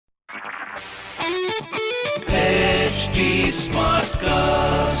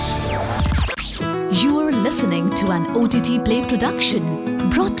Smartcast. You are listening to an OTT Play production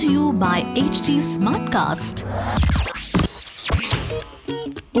brought to you by HT Smartcast.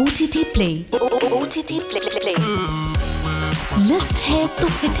 OTT Play. OTT Play. List है तो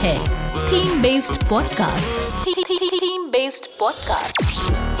hit है. Theme based podcast. Theme based podcast.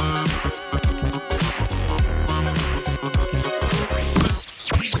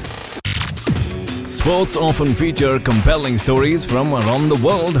 Sports often feature compelling stories from around the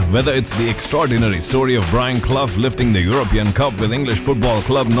world, whether it's the extraordinary story of Brian Clough lifting the European Cup with English football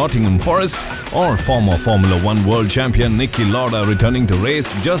club Nottingham Forest, or former Formula One world champion Nikki Lauda returning to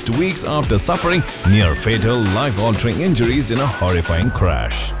race just weeks after suffering near-fatal, life-altering injuries in a horrifying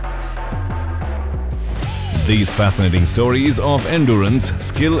crash. These fascinating stories of endurance,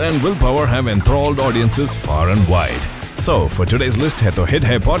 skill and willpower have enthralled audiences far and wide. So, for today's List Hai To Hit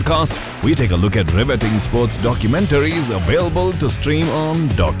Hai podcast, we take a look at riveting sports documentaries available to stream on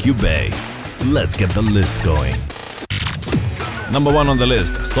Docubay. Let's get the list going. Number 1 on the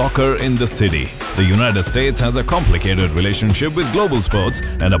list, soccer in the city. The United States has a complicated relationship with global sports,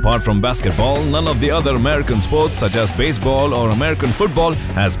 and apart from basketball, none of the other American sports such as baseball or American football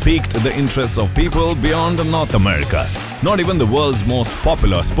has piqued the interests of people beyond North America. Not even the world's most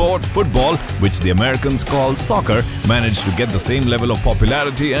popular sport, football, which the Americans call soccer, managed to get the same level of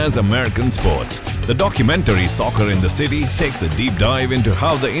popularity as American sports. The documentary Soccer in the City takes a deep dive into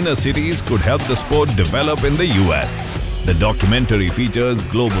how the inner cities could help the sport develop in the US. The documentary features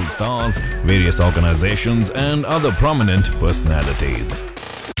global stars, various organizations, and other prominent personalities.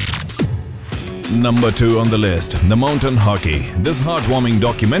 Number 2 on the list, the mountain hockey. This heartwarming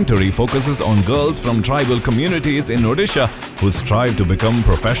documentary focuses on girls from tribal communities in Odisha who strive to become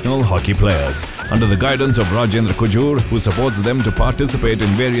professional hockey players. Under the guidance of Rajendra Kujur, who supports them to participate in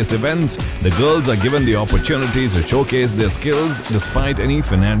various events, the girls are given the opportunities to showcase their skills despite any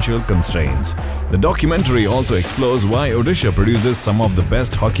financial constraints. The documentary also explores why Odisha produces some of the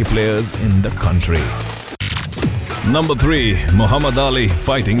best hockey players in the country. Number 3, Muhammad Ali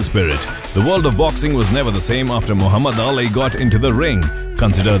Fighting Spirit. The world of boxing was never the same after Muhammad Ali got into the ring.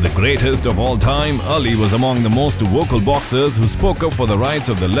 Considered the greatest of all time, Ali was among the most vocal boxers who spoke up for the rights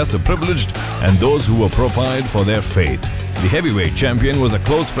of the lesser privileged and those who were profiled for their faith. The heavyweight champion was a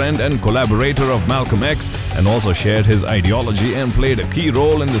close friend and collaborator of Malcolm X and also shared his ideology and played a key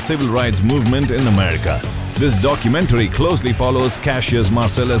role in the civil rights movement in America. This documentary closely follows Cassius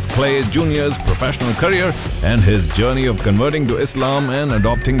Marcellus Clay Jr.'s professional career and his journey of converting to Islam and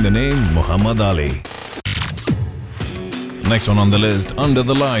adopting the name Muhammad Ali. Next one on the list, Under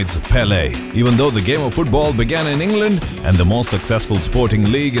the Lights, Pele. Even though the game of football began in England and the most successful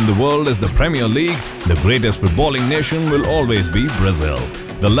sporting league in the world is the Premier League, the greatest footballing nation will always be Brazil.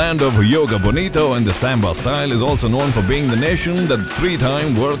 The land of Yoga Bonito and the Samba style is also known for being the nation that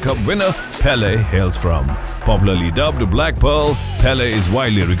 3-time World Cup winner Pele hails from. Popularly dubbed Black Pearl, Pele is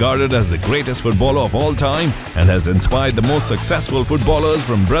widely regarded as the greatest footballer of all time and has inspired the most successful footballers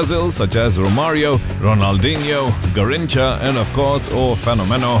from Brazil such as Romario, Ronaldinho, Garrincha and of course O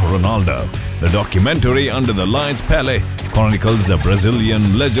Fenomeno Ronaldo. The documentary Under the Lights Pele chronicles the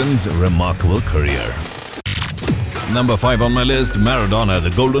Brazilian legend's remarkable career. Number 5 on my list, Maradona, the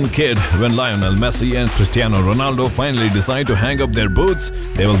Golden Kid. When Lionel Messi and Cristiano Ronaldo finally decide to hang up their boots,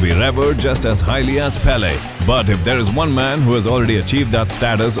 they will be revered just as highly as Pele. But if there is one man who has already achieved that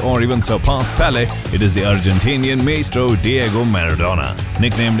status or even surpassed Pele, it is the Argentinian maestro Diego Maradona.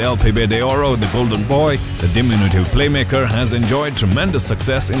 Nicknamed El Pibe de Oro, the Golden Boy, the diminutive playmaker has enjoyed tremendous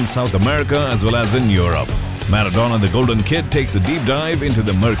success in South America as well as in Europe. Maradona, the Golden Kid, takes a deep dive into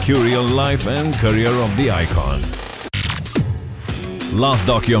the mercurial life and career of the icon. Last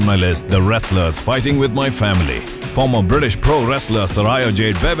docu on my list, The Wrestlers Fighting With My Family. Former British pro wrestler Saraya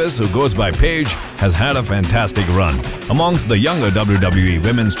Jade Bevis, who goes by Paige, has had a fantastic run. Amongst the younger WWE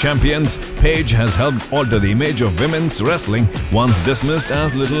Women's Champions, Paige has helped alter the image of women's wrestling, once dismissed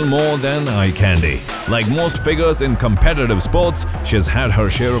as little more than eye candy. Like most figures in competitive sports, she has had her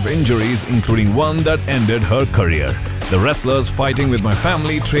share of injuries, including one that ended her career. The Wrestlers Fighting With My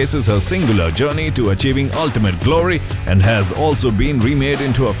Family traces her singular journey to achieving ultimate glory and has also been remade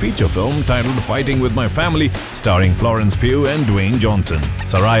into a feature film titled Fighting With My Family, starring Florence Pugh and Dwayne Johnson.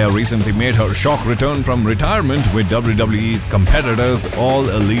 Saraya recently made her shock return from retirement with WWE's competitors All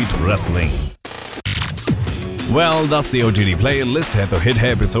Elite Wrestling. Well, that's the OTT Play List Hai To Hit Hai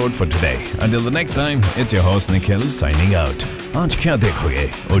episode for today. Until the next time, it's your host Nikhil signing out. आज क्या देखोगे?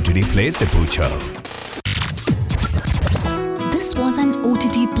 OTT Play से पूछो. This was an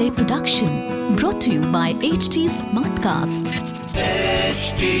OTT Play production brought to you by HT Smartcast.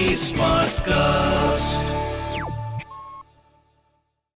 HT Smartcast.